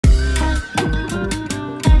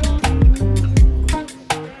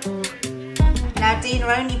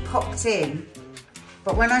popped in,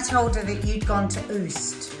 but when I told her that you'd gone to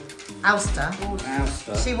Ulster,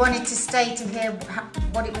 she wanted to stay to hear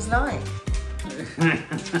what it was like.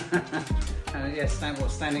 Yes,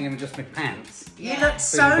 standing in just my pants. You looked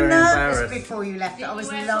so nervous before you left. I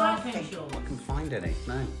was laughing. I couldn't find any,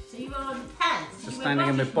 no. So you were on pants? Just standing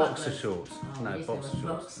in my boxer shorts. No, boxer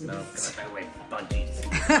shorts. No, I'm going to wear budgies.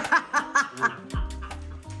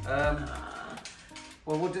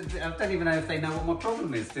 Well, I don't even know if they know what my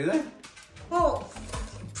problem is, do they? Well,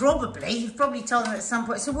 probably. You've probably told them at some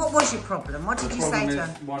point. So what was your problem? What did you say to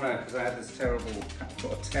her? Well, no, because I had this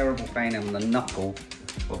got a terrible pain in the knuckle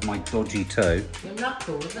of my dodgy toe. Your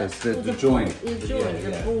knuckle? It's the joint. The joint,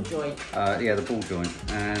 the ball joint. Yeah, the ball joint.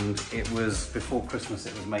 And it was before Christmas,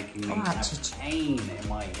 it was making me have pain in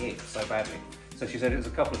my hip so badly. So she said it was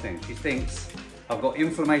a couple of things. She thinks I've got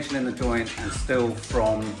inflammation in the joint and still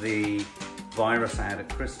from the virus I had at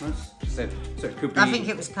Christmas. She said, so it could be... I think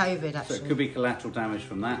it was COVID, actually. So it could be collateral damage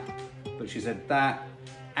from that. But she said that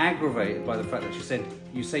aggravated by the fact that she said,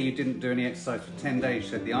 you say you didn't do any exercise for 10 days. She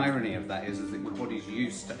said the irony of that is that your body's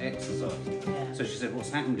used to exercise. Yeah. So she said what's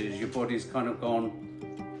happened is your body's kind of gone,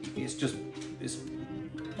 you're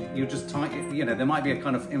just tight, you know, there might be a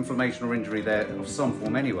kind of inflammation or injury there of some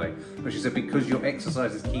form anyway. But she said because your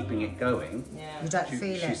exercise is keeping it going, you don't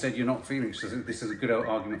feel it. She said you're not feeling it. She said this is a good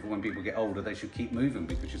argument for when people get older, they should keep moving,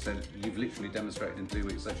 because she said you've literally demonstrated in 2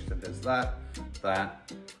 weeks. So she said there's that,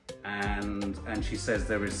 and she says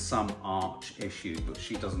there is some arch issue, but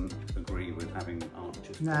she doesn't agree with having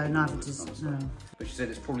arches. No, neither does, no. But she said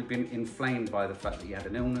it's probably been inflamed by the fact that you had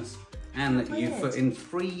an illness and that in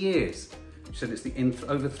 3 years, she said it's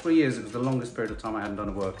over 3 years, it was the longest period of time I hadn't done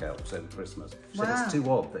a workout, except for Christmas. She said it's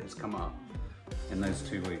too odd that it's come up in those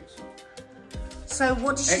 2 weeks. So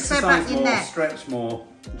what did she say about your neck? Stretch more.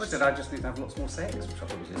 She said I just need to have lots more sex, which I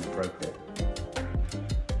thought was inappropriate.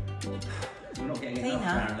 We're not getting enough,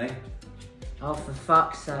 apparently. Oh, for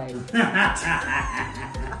fuck's sake.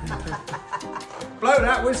 Blow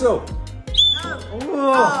that whistle. No.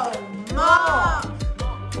 Oh, Mark.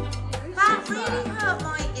 That really hurt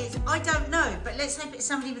my ears. I don't know, but let's hope it's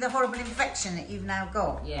somebody with a horrible infection that you've now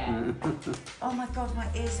got. Yeah. Oh my God, my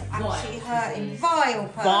ears are actually hurting. Vile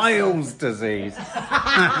person. Viles disease. So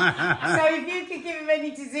if you could give him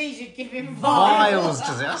any disease, you'd give him Viles. Viles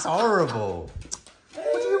disease. That's horrible.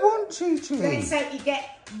 What do you want, Chi-Chi? Let's hope you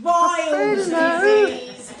get Viles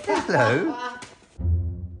disease. Hello.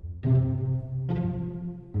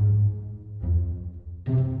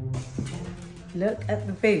 Look at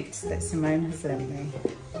the boots that Simone has lent me.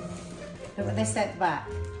 Look what they say at the back.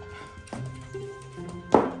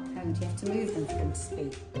 And you have to move them for them to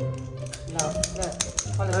speak. Love, look.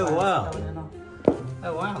 Oh wow.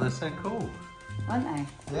 Oh wow, they're so cool. Aren't they?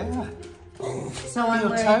 Yeah. So Look I'm at your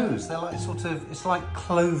wearing, toes, they're like sort of, it's like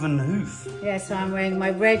cloven hoof. yeah, so I'm wearing my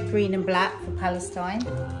red, green and black for Palestine.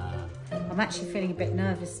 I'm actually feeling a bit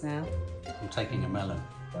nervous now. I'm taking a melon.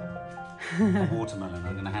 A watermelon,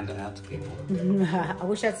 I'm going to hand it out to people. I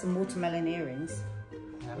wish I had some watermelon earrings.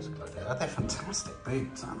 Yeah, that's a good idea. They're fantastic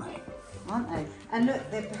boots, aren't they? Aren't they? And look,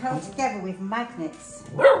 they're held together with magnets.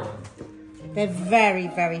 They're very,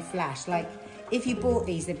 very flash. Like, if you bought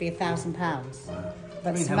these, they'd be £1,000.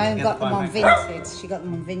 But Simone got them on vintage. She got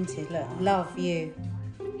them on vintage. Look, love you.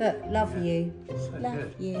 Look, love you. So love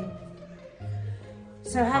good. you.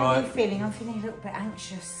 So how are you feeling? I'm feeling a little bit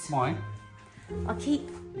anxious. Why? I keep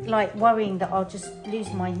like worrying that I'll just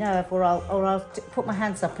lose my nerve, or I'll put my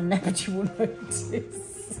hands up and nobody will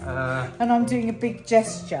notice. And I'm doing a big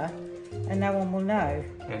gesture, and no one will know.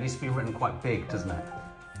 Yeah, it needs to be written quite big, doesn't it?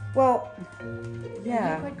 Well,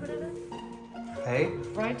 yeah. Are you quite good at it? Hey?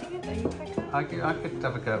 Writing it? Are you quite good? I could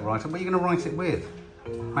have a go at writing. What are you going to write it with?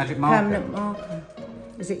 Magic marker? Permanent marker.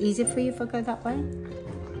 Is it easier for you if I go that way?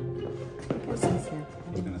 What's easier?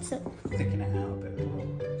 I'm going to thicken it out a bit as well.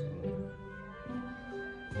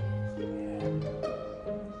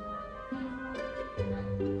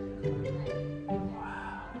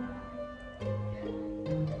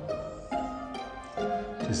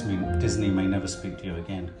 Disney may never speak to you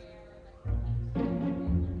again.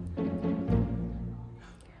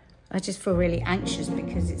 I just feel really anxious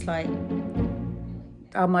because it's like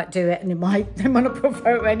I might do it and they might not put a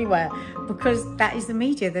photo anywhere because that is the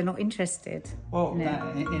media. They're not interested. Well,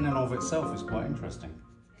 that in and of itself is quite interesting.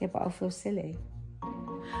 Yeah, but I'll feel silly.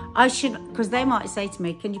 I should, because they might say to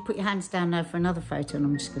me, "Can you put your hands down now for another photo?" And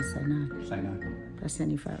I'm just going to say no. Say no. That's the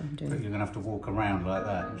only photo I'm doing. But you're going to have to walk around like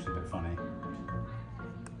that, which is a bit funny.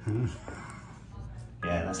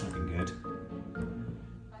 Yeah, that's looking good.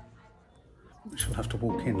 She'll have to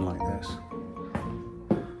walk in like this.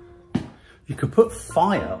 You could put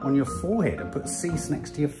fire on your forehead and put cease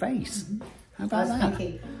next to your face. How about that?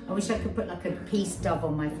 I wish I could put like a peace dove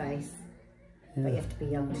on my face. Yeah. But you have to be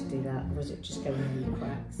young to do that, or is it just going in the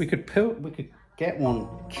cracks? We could get one,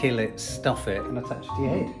 kill it, stuff it, and attach it to your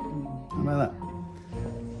head. How about that?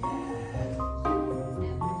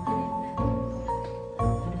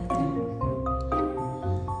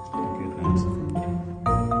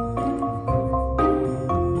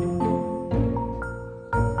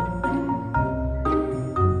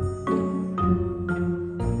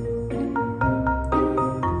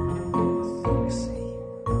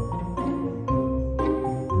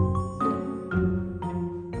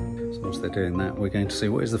 They're doing that, we're going to see,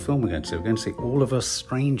 what is the film we're going to see? We're going to see All of Us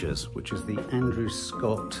Strangers, which is the Andrew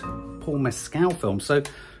Scott Paul Mescal film. So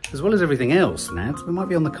as well as everything else, Nad, we might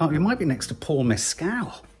be on the car, you might be next to Paul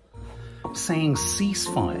Mescal saying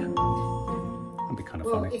ceasefire. That'd be kind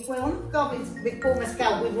of funny. If we're on the carpet with Paul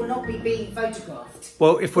Mescal, we will not be being photographed.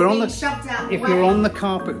 Well, if we're on the you're on the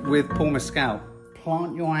carpet with Paul Mescal,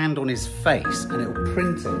 plant your hand on his face and it'll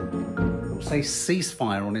print it. Say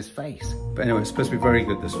ceasefire on his face. But anyway, it's supposed to be very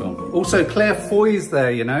good, this film. Also, Claire Foy's there,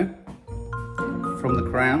 you know, from The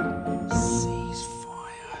Crown.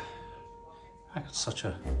 Ceasefire. How could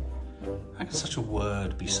such a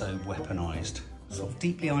word be so weaponised? Sort of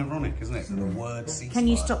deeply ironic, isn't it? The word ceasefire. Can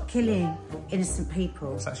you stop killing innocent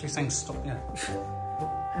people? It's actually saying stop, yeah.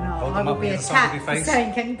 And I will be attacked for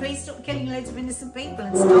saying, can you please stop killing loads of innocent people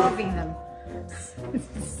and starving them?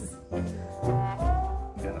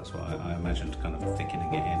 Yeah, that's what I imagined, kind of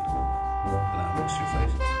thickening it in. And that makes your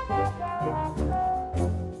face.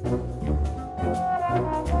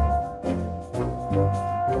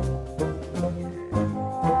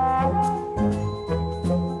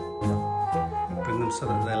 Bring them so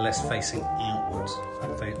that they're less facing outwards.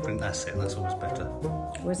 That's it, that's always better.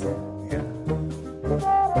 Was it? Yeah.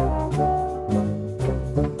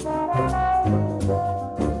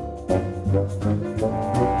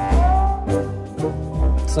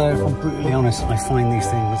 So, if I'm brutally honest, I find these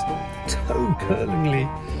things toe-curlingly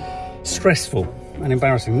stressful and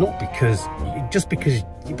embarrassing. Not because, because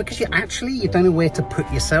you don't know where to put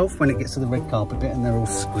yourself when it gets to the red carpet bit and they're all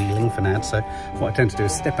squealing for Nad. So what I tend to do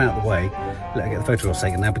is step out of the way, let her get the photographs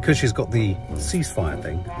taken. Now, because she's got the ceasefire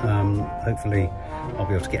thing, hopefully I'll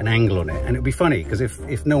be able to get an angle on it. And it'll be funny, because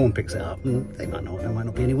if no one picks it up, and there might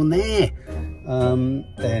not be anyone there,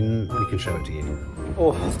 then we can show it to you.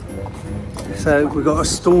 Oh. So we've got a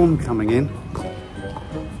storm coming in.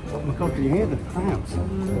 Oh my God, can you hear the clouds?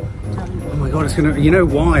 Oh my God, it's gonna, you know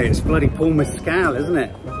why? It's bloody Paul Mescal, isn't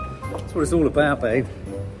it? That's what it's all about, babe.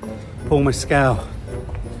 Paul Mescal.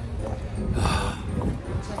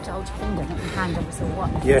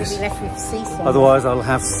 Yes. Otherwise I'll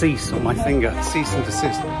have cease on my finger. Cease and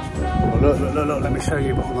desist. Oh, look, let me show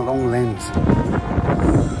you, but on the long lens.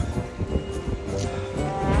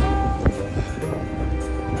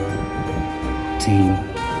 Team.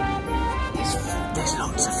 There's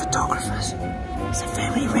lots of photographers. It's a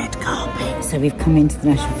very red carpet. So we've come into the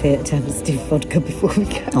National Theatre to have a stiff vodka before we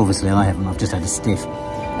go. Obviously I haven't, I've just had a stiff.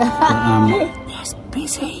 But, it's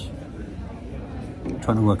busy. I'm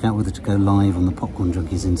trying to work out whether to go live on the Popcorn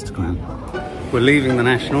Junkies Instagram. We're leaving the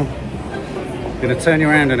National. I'm going to turn you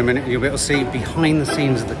around in a minute and you'll be able to see behind the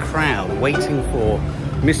scenes of the crowd waiting for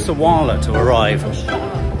Miss Sawalha to arrive.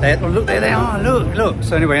 Oh, look, there they are, look.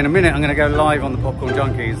 So anyway, in a minute I'm going to go live on the Popcorn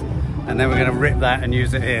Junkies and then we're going to rip that and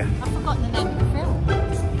use it here. I've forgotten the name of the film.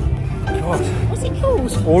 God. What's it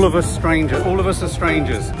called? All of Us Strangers. All of Us Are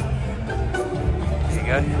Strangers. There you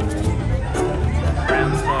go.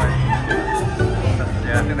 Round side.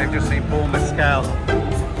 Yeah, I think they've just seen Paul Mescal.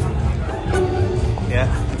 Yeah.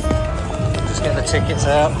 Just get the tickets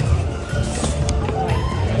out.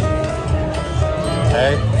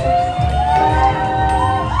 Okay.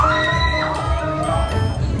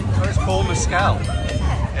 Where's Paul Mescal?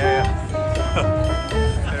 Yeah.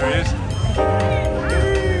 There he is.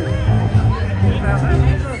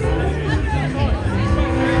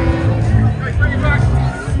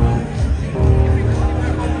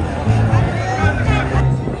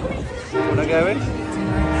 Wanna go in?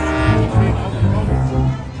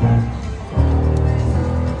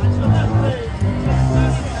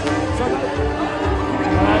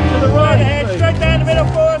 To the right, ahead, straight down the middle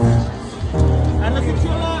for us. And look at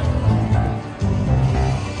your left.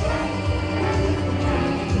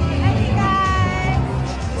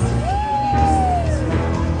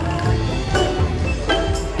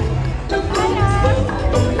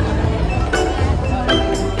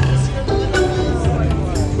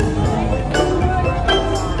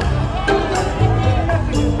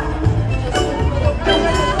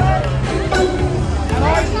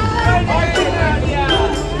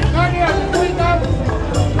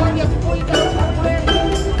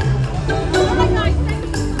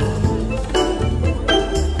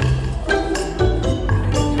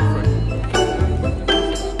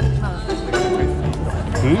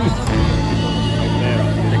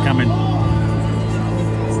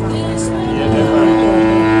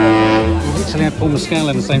 Paul Mescal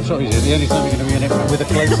in the same shot as you. The only time you're going to be in it with a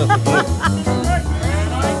close-up of you.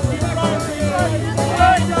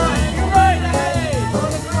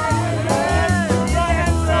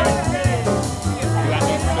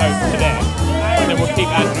 We'll keep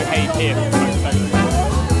Andrew Hayes here.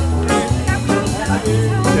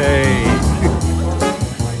 Hey.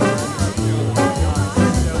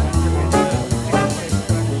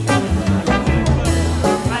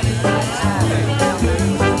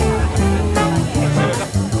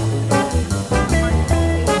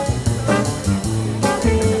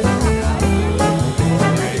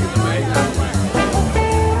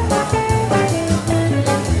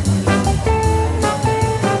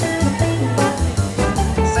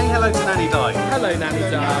 Hello, Nanny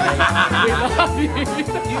Di. We love you.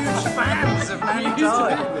 Huge fans of Nanny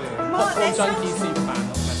Di. Popcorn Junkie super fan.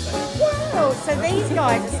 Wow, so these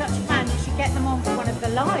guys are such fans, you should get them on for one of the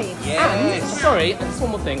lives. Yes. And, sorry, just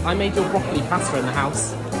one more thing. I made your broccoli pasta in the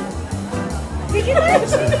house. Did you know?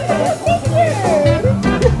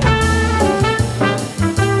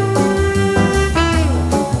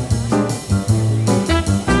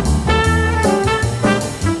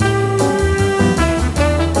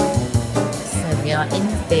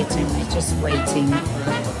 Waiting for the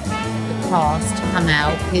cast to come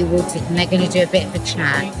out, who will and they're going to do a bit of a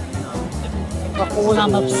chat. But all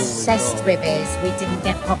I'm obsessed with is we didn't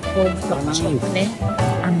get popcorn, we got chocolate,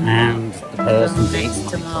 and the person next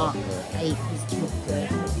to Mark ate his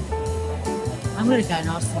chocolate. I'm going to go and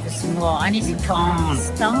ask them for some more. I need to start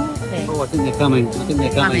starving. Oh, I think they're coming. I think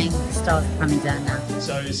they're coming. The stars are coming down now.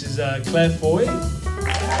 So this is Claire Foy,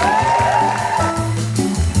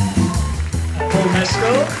 Paul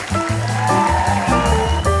Mescal.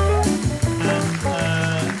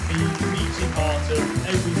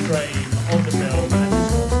 Every frame of the film.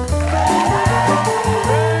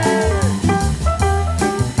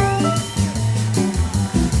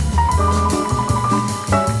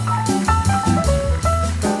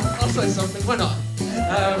 I'll say something, why not?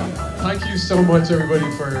 Thank you so much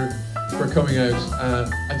everybody for coming out.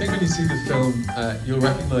 I think when you see the film you'll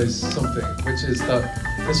recognise something, which is that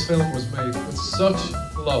this film was made with such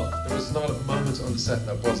love. There was not a moment on the set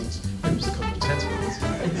that wasn't, it was a couple of tense moments,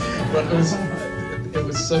 but it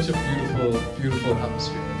was such a beautiful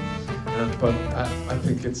atmosphere. But I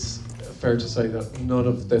think it's fair to say that none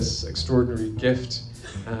of this extraordinary gift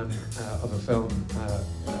of a film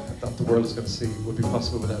that the world is going to see would be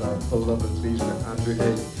possible without our beloved leader, Andrew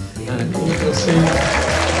Hay. And you'll see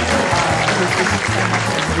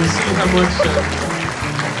how much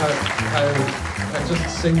how just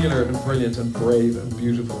singular and brilliant and brave and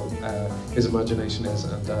beautiful his imagination is,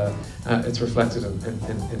 and it's reflected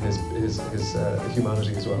in his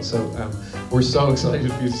humanity as well. So we're so excited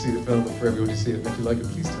for you to see the film and for everybody to see it. If you like it,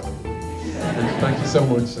 please tell me. And thank you so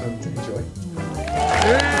much and enjoy.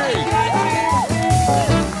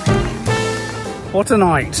 What a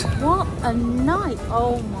night! What a night!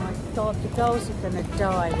 Oh my God, the girls are going to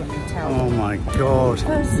die when they tell me. Oh my God!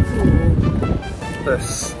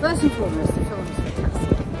 First and foremost, the film was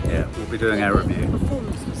fantastic. Yeah, we'll be doing our review. The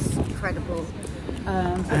performance was incredible.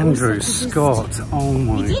 Andrew Scott, oh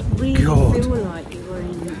my God! You did really God! feel like you were in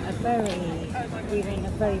a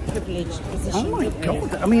very privileged position. Oh my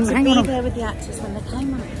God! I mean, hang on. To on. be there with the actors when they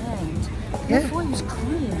came on at the end. Yeah. Cleffoy was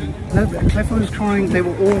crying. No, Cleffoy was crying. They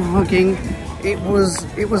were all hugging. It was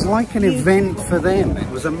like an event for them. It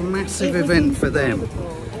was a massive event for them. It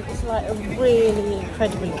was like a really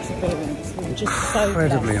incredible experience. We were just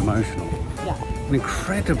incredibly emotional. Yeah. An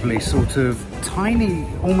incredibly sort of tiny,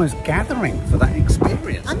 almost gathering for that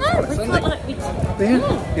experience. I know. We felt like we.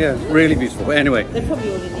 Yeah, really beautiful. But anyway, they're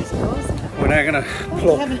probably all in these cars. We're now going to plop.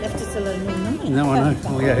 They haven't left us alone all night. No, I know.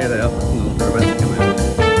 Oh yeah, here they are. They're about to come out.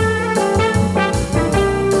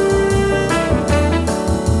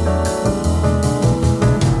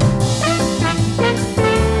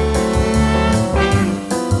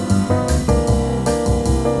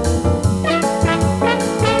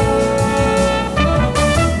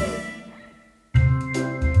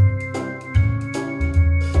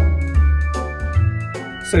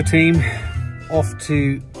 So team, off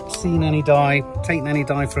to see Nanny Di, take Nanny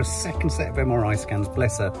Di for a second set of MRI scans,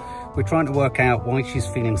 bless her. We're trying to work out why she's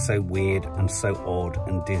feeling so weird and so odd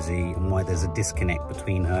and dizzy, and why there's a disconnect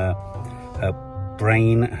between her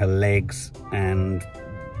brain, her legs, and,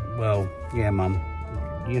 well, yeah, Mum,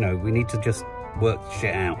 you know, we need to just work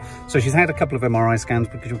shit out. So she's had a couple of MRI scans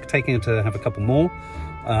because we're taking her to have a couple more.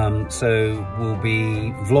 So we'll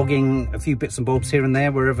be vlogging a few bits and bobs here and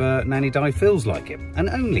there wherever Nanny Di feels like it, and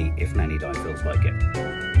only if Nanny Di feels like it.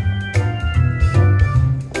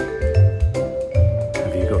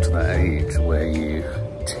 Have you got to that age where you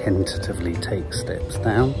tentatively take steps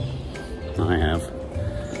down. I have.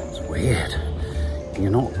 It's weird.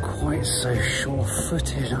 You're not quite so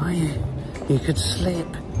sure-footed, are you? You could slip.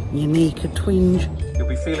 Your knee could twinge. You'll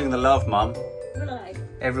be feeling the love, Mum. Right.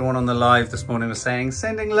 Everyone on the live this morning was saying,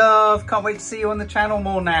 sending love. Can't wait to see you on the channel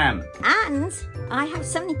more, Nan. And I have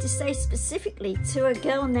something to say specifically to a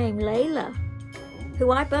girl named Layla,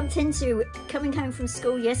 who I bumped into coming home from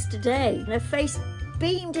school yesterday. And her face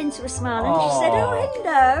beamed into a smile and she said, oh,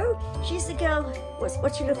 hello. She's the girl,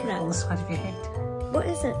 what you looking at? On the side of your head. What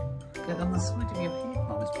is it? Get on the side of your head,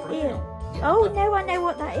 Mum. It's brilliant. Here. Oh, no, I know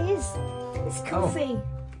what that is. It's coffee. Oh,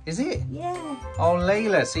 is it? Yeah. Oh,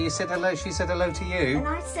 Layla. So you said hello, she said hello to you? And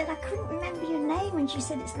I said, I couldn't remember your name. And she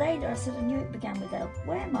said, it's Layla. I said, I knew it began with L.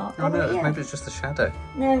 Where, Mark? Oh, no, yeah. maybe it's just a shadow.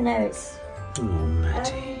 No, it's... Oh,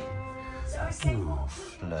 Maddie. So I said, Oh,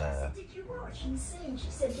 Fleur. did you watch and see? And she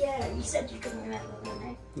said, yeah. You said you couldn't remember my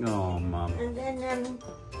name. Oh, Mum. And then,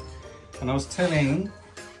 And I was telling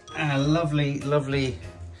a lovely, lovely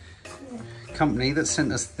company that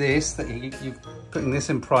sent us this, that you're putting this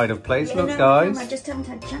in pride of place. yeah, Look, no, guys. I just haven't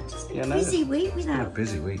had a chance. It's been Yeah, a no, busy week It's been a without...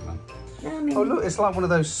 busy week, Mum. No, I mean, Oh, look, it's like one of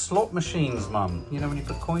those slot machines, Mum. You know, when you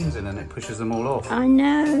put coins in and it pushes them all off. I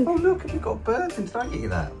know. Oh, look, have you got birds in? Did I get you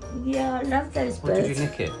that? Yeah, I love those Or birds. did you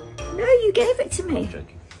nick it? No, you gave it to me. I'm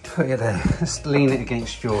joking. Put it there. Just lean it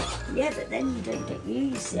against your... Yeah, but then you don't get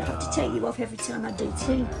used. I have to take you off every time I do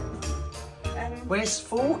tea. Where's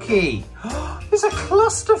Forky? There's a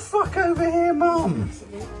clusterfuck over here, Mum.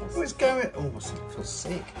 What's going... Oh, I feel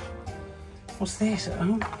sick. What's this?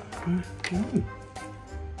 Oh.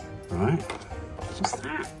 Right. What's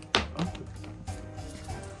that? Oh.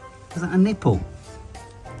 Is that a nipple?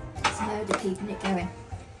 It's murder keeping it going.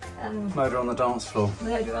 Murder on the dance floor.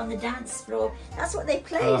 Murder on the dance floor. That's what they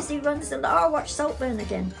play as he runs the... Oh, I watched Saltburn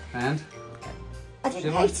again. And? I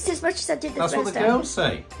didn't hate it as much as I did the That's first what the time. girls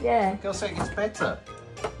say. Yeah. Girls say it gets better.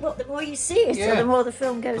 Well, the more you see it, Yeah. the more the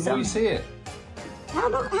film goes The more on. you see it. How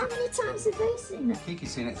many times have they seen it?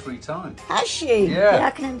 Kiki's seen it 3 times. Has she? Yeah.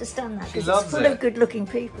 I can understand that. She 'cause loves it's full it. of good-looking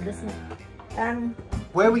people, isn't it?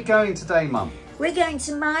 Where are we going today, Mum? We're going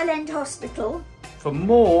to Mile End Hospital. For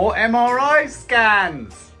more MRI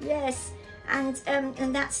scans. Yes, and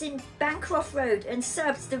that's in Bancroft Road. And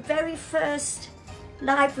Subs, the very first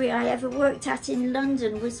library I ever worked at in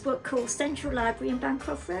London was what called Central Library in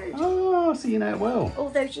Bancroft Road. Oh, so you know it well.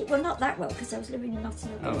 Although, well, not that well, because I was living in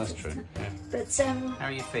Nottingham. Oh, that's true. Yeah. But How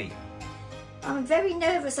are your feet? I'm very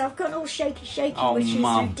nervous. I've gone all shaky, Oh, which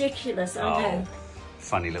Mum. is ridiculous, I know.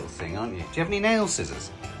 Funny little thing, aren't you? Do you have any nail scissors?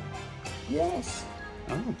 Yes,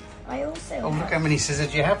 Oh. I also Oh, have. look how many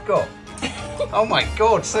scissors you have got. Oh my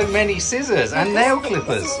God, so many scissors and nail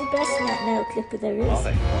clippers. This is the best nail clipper there is. Are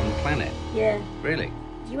they on the planet? Yeah. Really?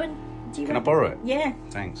 Do you want? Can I borrow it? Yeah.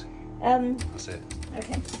 Thanks. That's it.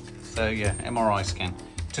 Okay. So yeah, MRI scan.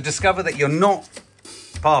 To discover that you're not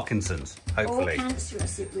Parkinson's, hopefully. Or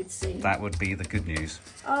cancerous, it would seem. That would be the good news.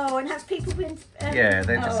 Oh, and have people been... Yeah,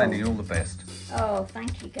 they're just sending you all the best. Oh,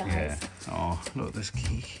 thank you, guys. Yeah. Oh, look at this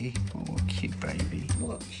Kiki. Oh, what a cute baby.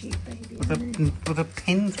 What a cute baby. With a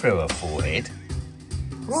pin through her forehead.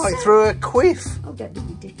 Right through her quiff. Oh, don't be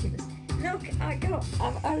ridiculous. Look,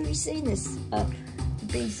 I've only seen this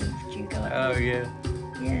bees and you got. Oh, yeah.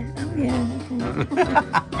 Yeah, oh yeah, okay.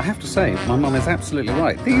 I have to say, my mum is absolutely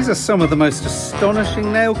right. These are some of the most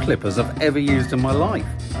astonishing nail clippers I've ever used in my life.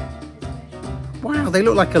 Wow, they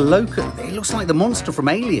look like a locust. It looks like the monster from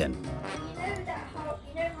Alien. You know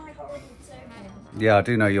my horrible toenail? Yeah, I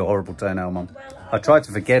do know your horrible toenail, Mum. Well, I tried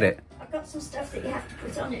to forget it. I've got some stuff that you have to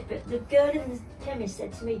put on it, but the girl in the chemist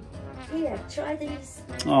said to me, here, try these.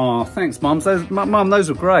 Oh, thanks, Mum. Mum,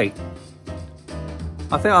 those are great.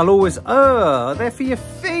 I think I'll always... Oh, they're for your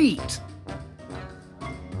feet.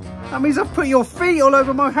 That means I've put your feet all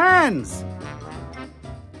over my hands.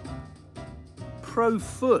 Pro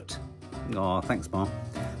foot. Oh, thanks, Mum.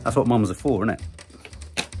 That's what mums are for, isn't it?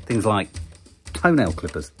 Things like toenail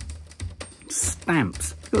clippers,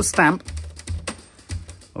 stamps. You got a stamp?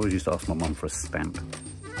 I always used to ask my mum for a stamp.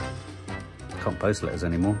 Can't post letters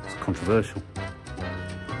anymore. It's controversial.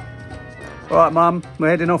 All right, Mum. We're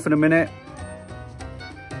heading off in a minute.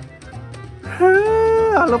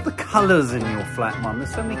 I love the colours in your flat, Mum.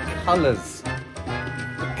 There's so many colours.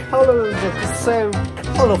 The colours are just so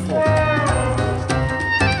colourful.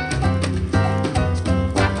 Yeah.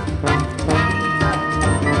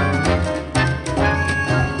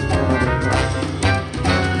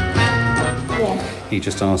 He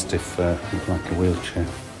just asked if we'd like a wheelchair.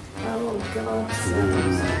 Oh, God.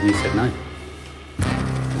 You said no.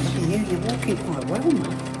 Look at you, you're walking quite well,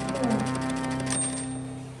 Mum.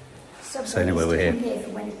 So anyway, we're here.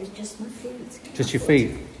 When it was just my feet. Just your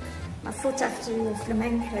feet? My foot after the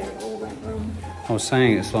flamenco, it all went wrong. I was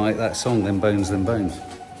saying it's like that song, Them Bones, Them Bones.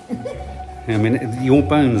 I mean, your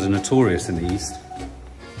bones are notorious in the East.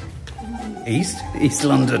 East? East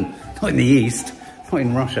London. Not in the East. Not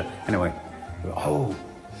in Russia. Anyway. Oh,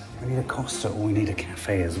 we need a Costa or we need a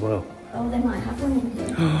cafe as well. Oh, they might have one in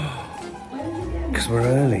here. Where are you going? Because we're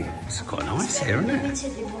early. It's quite nice here, isn't it?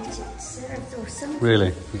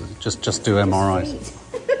 Really? Just do MRIs.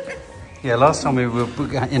 Yeah, last time we were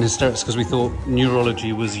in hysterics because we thought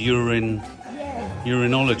neurology was urinology.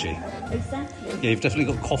 Exactly. Yeah, you've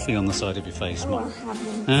definitely got coffee on the side of your face, Mum. Oh,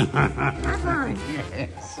 I haven't. Have I?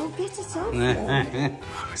 Yes. Oh, get it off then.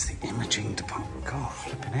 Oh, it's the imaging department. God,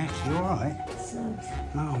 flipping heck, you alright? So,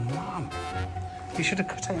 Oh, Mum. You should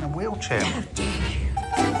have taken a wheelchair. how dare you?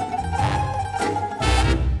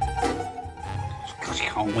 God, you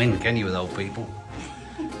can't win, can you, with old people?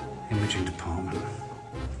 Imaging department.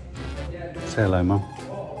 Say hello, Mum.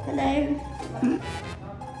 Hello?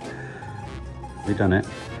 Have you done it?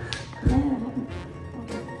 No, I haven't.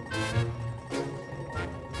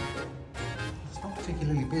 It's not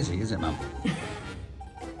particularly busy, is it, Mum?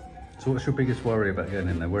 So what's your biggest worry about going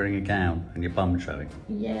in there? Wearing a gown and your bum showing?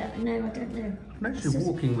 Yeah, no, I don't know. I'm actually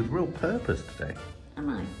walking with real purpose today. Am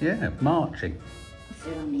I? Yeah, marching. I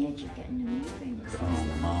feel on the edge of getting a migraine. Oh,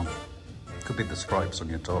 Mum. Could be the stripes on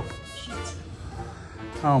your top. Shit.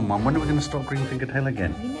 Oh, Mum, when are we going to stop Green-fingered Hill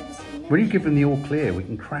again? You never seen When you give them the all clear, we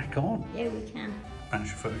can crack on. Yeah, we can. Bounce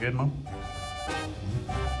your foot again, Mum.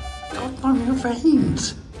 God, Mum, your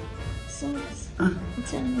veins. So, I'm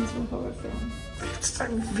turning into a horror film. It's so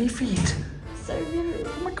vivid. So vivid.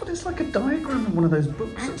 Oh my God, it's like a diagram in one of those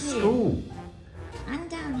books And at here. school. And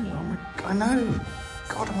down here. Oh my God, I know.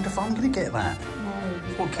 God, I wonder if I'm going to get that. No.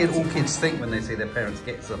 What all kids think when they see their parents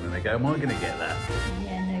get something. They go, am I going to get that?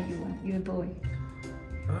 Yeah, no, you won't. You're a boy.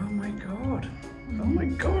 Oh my God. Oh my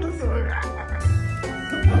God.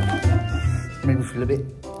 Made me feel a bit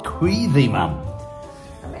queasy, Mum.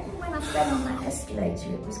 I reckon when I fell on that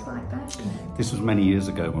escalator, it was quite bad, you know. This was many years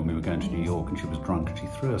ago when we were going to New York and she was drunk and she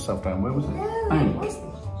threw herself down. Where was it? No, Bank. it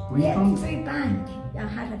wasn't. Were you Yeah, drunk? through bank. I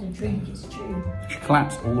had a drink, it's true. She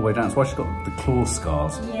collapsed all the way down. That's why she's got the claw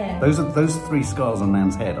scars. Yeah. Those 3 scars on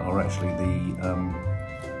Nan's head are actually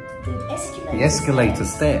The escalator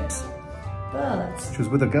steps. But She was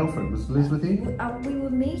with her girlfriend. Was Liz with you? we were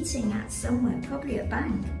meeting at somewhere, probably a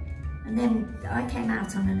bank. And then I came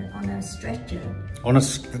out on a stretcher.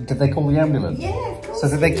 Did they call the ambulance? Yeah, of course. So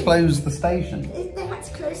did they close the station? They had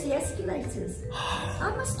to close the escalators.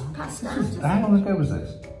 I must have passed out. How long ago was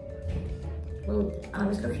this? Well, I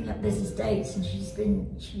was looking at Liz's dates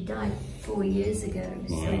and she died 4 years ago.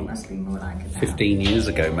 So it must be more like about 15 years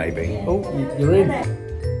ago, maybe. Yeah. Oh, you're in.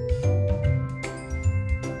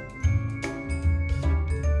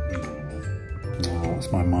 Oh,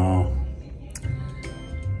 it's my ma.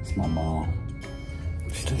 It's my ma.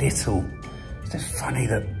 She's little. It's just funny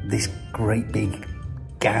that this great big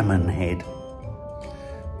gammon head.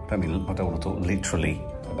 I don't want to talk literally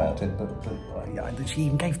about it, but yeah, she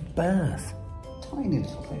even gave birth. Tiny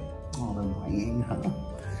little bit. Oh, they're weighing her.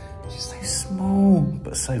 She's so small,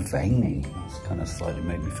 but so veiny. It's kind of slightly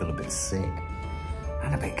made me feel a bit sick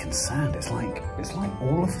and a bit concerned. It's like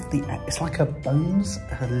all of the. It's like her bones,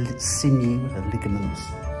 her sinew, her ligaments,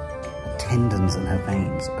 her tendons, and her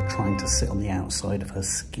veins are trying to sit on the outside of her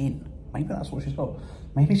skin. Maybe that's what she's got.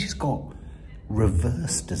 Maybe she's got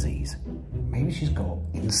reverse disease. Maybe she's got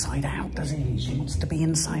inside out disease. She wants to be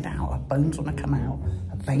inside out. Her bones want to come out.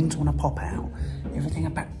 Her veins want to pop out. Everything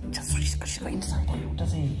about just she's got inside out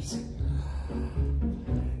disease.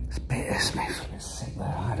 It's bitter. It's made me feel a bit sick there.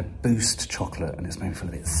 I had a Boost chocolate and it's made me feel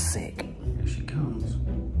a bit sick. Here she comes.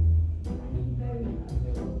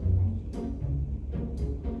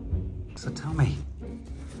 So tell me.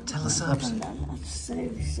 Tell us up. I'm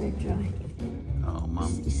so dry. Oh,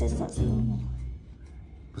 Mum. He says that's normal.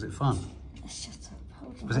 Was it fun? Shut up.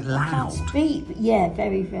 Hold on. Was it I can't loud? speak, but yeah,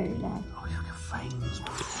 very, very loud. Oh, yeah, your veins.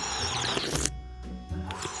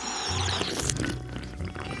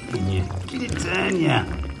 Get in you. Get it down, yeah.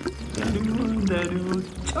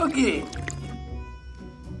 Chug it.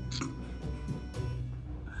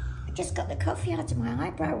 I just got the coffee out of my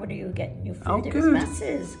eyebrow when you were getting your food. Oh, It good. was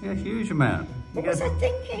masses. Yeah, huge amount. What was I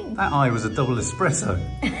thinking? That eye was a double espresso.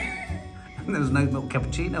 And there was no milk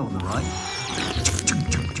cappuccino on the right.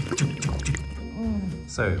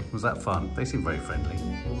 So, was that fun? They seem very friendly.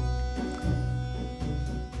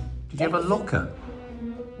 Did you have a locker?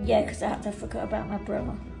 Yeah, because I forgot about my bra.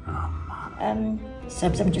 Oh, man. So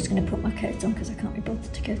I'm just going to put my coat on because I can't be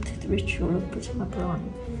bothered to go to the ritual of putting my bra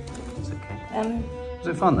on. It's okay. Um, Was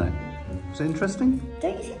it fun, though? Is it interesting?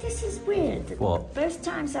 Don't you think this is weird? That What? Both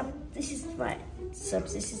times this is right,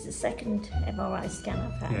 subs, this is the second MRI scan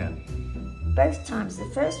I've had. Yeah. Both times, the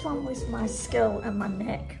first one was my skull and my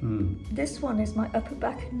neck. This one is my upper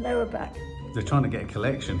back and lower back. They're trying to get a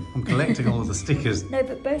collection. I'm collecting all of the stickers. No,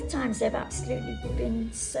 but both times they've absolutely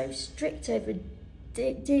been so strict over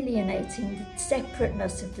delineating the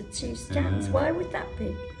separateness of the two scans. Yeah. Why would that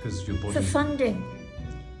be? Because your body... For funding.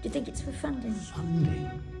 Do you think it's for funding? Funding?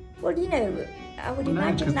 Well, you know, I would Well, no,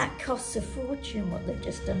 imagine 'cause- that costs a fortune, what they've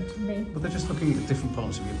just done to me. But they're just looking at the different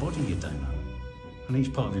parts of your body you don't know. And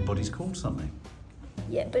each part of your body's called something.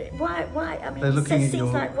 Yeah, but why? I mean, They're it looking says at things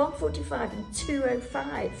your... like 1:45 and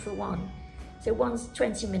 2:05 for one. So one's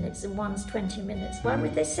 20 minutes and one's 20 minutes. Why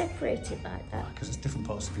would they separate it like that? Because it's different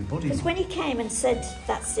parts of your body. Because when he came and said,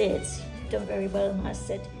 that's it, you've done very well, and I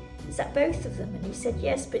said, is that both of them? And he said,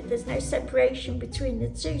 yes, but there's no separation between the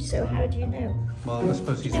two, so how do you know? Well, I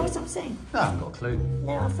suppose he's... You know what I'm saying? No, I haven't got a clue.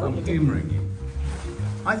 No, I thought I'm you did. humouring you.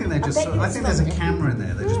 I think they're just... bet you I it's think there's a funny. camera in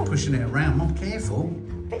there. They're just pushing it around. Mum, careful.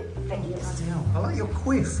 Bet you it's, Bloody hell. I like your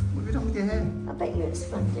quiff. What have you done with your hair? I bet you it's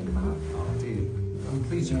funding, Mark. Oh, dear. I'm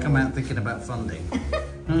pleased you've come out thinking about funding.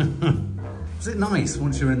 Is it nice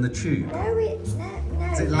once you're in the tube? No, it's not. No.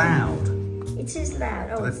 Is it no. loud? It is loud.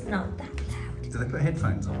 Oh, Do they- it's not that loud. Do they put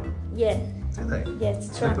headphones on? Yeah. Do they? Yeah, to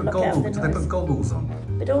Do try they and put block out the goggles? Do they put noise. goggles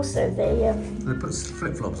on? But also, Do they put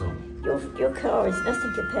flip-flops on? your car is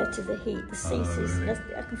nothing compared to the heat. The seat is really?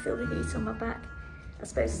 nothing. I can feel the heat on my back. I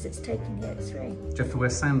suppose it's taking the X-ray. Do you have to wear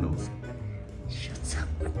sandals? Shut up.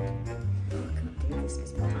 Oh, I can't do this.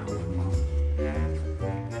 It's bad.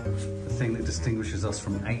 The thing that distinguishes us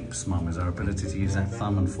from apes, Mum, is our ability to use our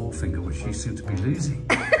thumb and forefinger, which you seem to be losing.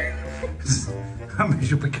 That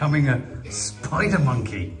means you're becoming a spider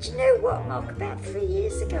monkey. Do you know what, Mark? About 3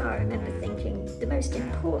 years ago, I remember thinking the most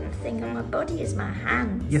important thing on my body is my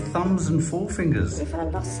hands. Your thumbs and forefingers. If I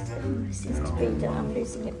lost, it seems to be that I'm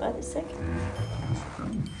losing it by the second.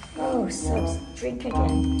 Oh, so drink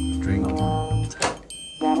again. Drink.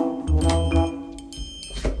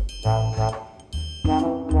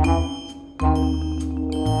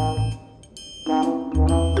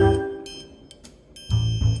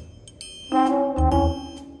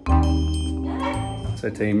 So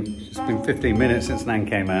team, it's been 15 minutes since Nan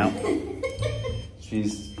came out.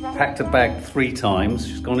 She's packed a bag 3 times.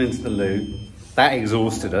 She's gone into the loo. That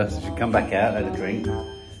exhausted her, so she'd come back out, had a drink,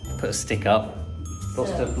 put a stick up,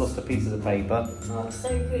 lost a piece of the paper, Oh, so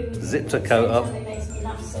good. zipped her coat up. It makes me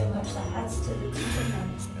laugh so much that adds to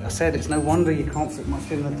the I said, it's no wonder you can't fit much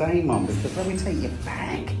in the day, Mum, because let me take your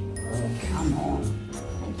bag. Come on.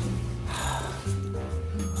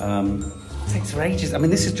 It takes her ages. I mean,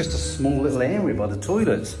 this is just a small little area by the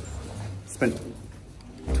toilets. Spent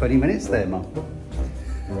 20 minutes there, Mum.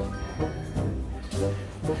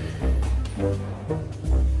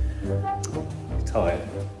 You're tired.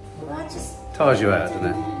 Well, I just, Tires you out, doesn't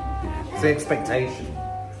it? It's the expectation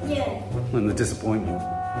yeah. and the disappointment.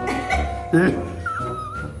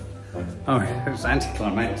 Oh, it's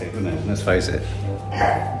anticlimactic, isn't it? Let's face it.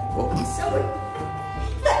 Sorry.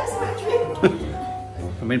 That was my drink.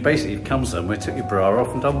 I mean, basically, you've come somewhere, took your bra off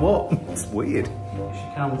and done what? It's weird. Here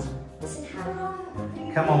she comes.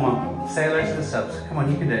 Come on, Mum. Say hello to the subs. Come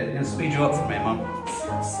on, you can do it. I'm going to speed you up from here, Mum.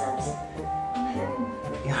 Subs. I'm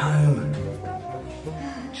home. You're home.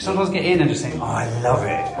 You sometimes get in and just think, oh, I love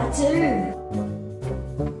it. I do.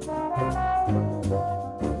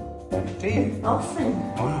 Do you? Often.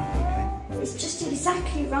 Oh, okay. It's just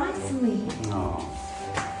exactly right for me. Oh.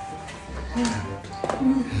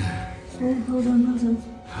 Hold on.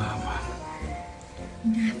 Oh, man.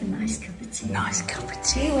 I'm gonna have a nice cup of tea. Nice cup of Do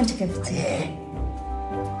tea. you want a cup of tea? Yeah.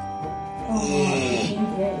 Oh,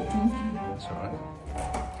 yeah. Thank you. That's all right.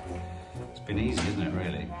 It's been easy, isn't it,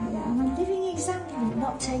 really? Yeah, I'm a living example of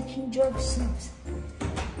not taking drugs,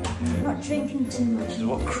 not drinking too much. This is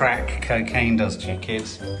what crack cocaine does to you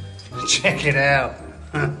kids. Check it out.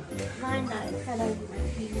 Mine though fell over.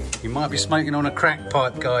 You might be smoking on a crack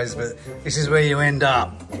pipe, guys, but this is where you end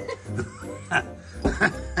up.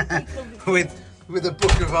 with a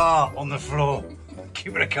book of art on the floor.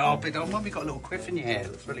 Keeping a carpet on. Mum, you got a little quiff in your hair.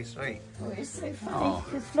 That's really sweet. Oh, it's so funny. Oh.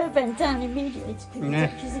 The Flo bent down immediately to pick it Yeah.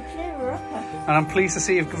 up. She's a clearer upper. And I'm pleased to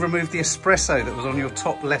see you've removed the espresso that was on your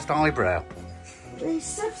top left eyebrow. The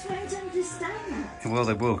subs won't understand that. Well,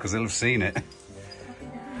 they will, because they'll have seen it.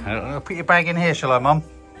 I'll put your bag in here, shall I, Mum?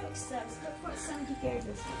 Look, subs, look what somebody gave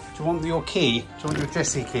us. Do you want your key? Do you want your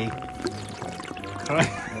Jessie key?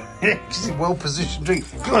 She's a well-positioned drink.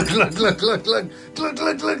 Glug, glug, glug, glug, glug. Glug,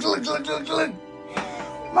 glug, glug, glug, glug, glug, glug.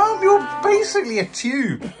 Mum, you're basically a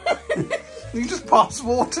tube. You just pass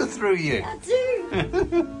water through you. I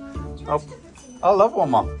do. I'll love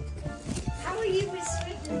one, Ma. How are you, Miss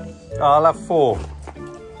Ridley? Oh, I'll have 4.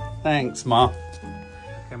 Thanks, Ma.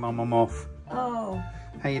 Okay, Mum, I'm off. Oh,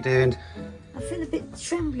 How you doing? I feel a bit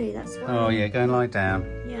trembly, that's why. Oh, yeah, go and lie down.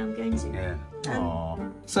 Yeah, I'm going to. Yeah. Aw.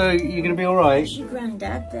 So, you're going to be all right? It's your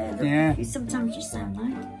granddad there. Look, Yeah. Sometimes you sound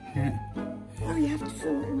like. Yeah. Oh, you have to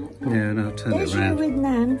fall like that. Yeah, no, I'll turn There's it you around. with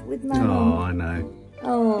Nan, with my Oh, mum. I know.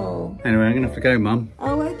 Oh. Anyway, I'm going to have to go, Mum.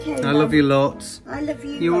 Oh, okay. I love you lots. I love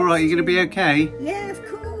you. You all right? You going to be okay? Yeah, of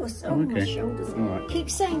course. Oh, my Okay. shoulders. All right. Keep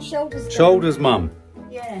saying shoulders. down. Shoulders, Mum.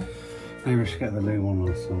 Yeah. Maybe I should get the loo one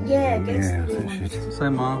last time. Yeah, go to the I loo think one. I should. So,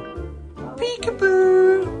 Ma.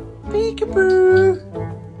 Peekaboo! Peekaboo!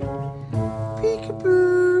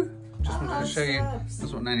 Peekaboo! Just wanted to show you.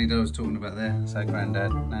 That's what Nanny was talking about there. That's our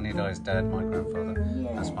granddad. Nanny Di's dad, my grandfather.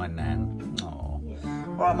 Yeah. That's my nan. Aww.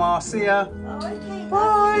 All right, Ma. See ya. Oh, okay.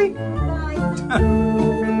 Bye. Bye.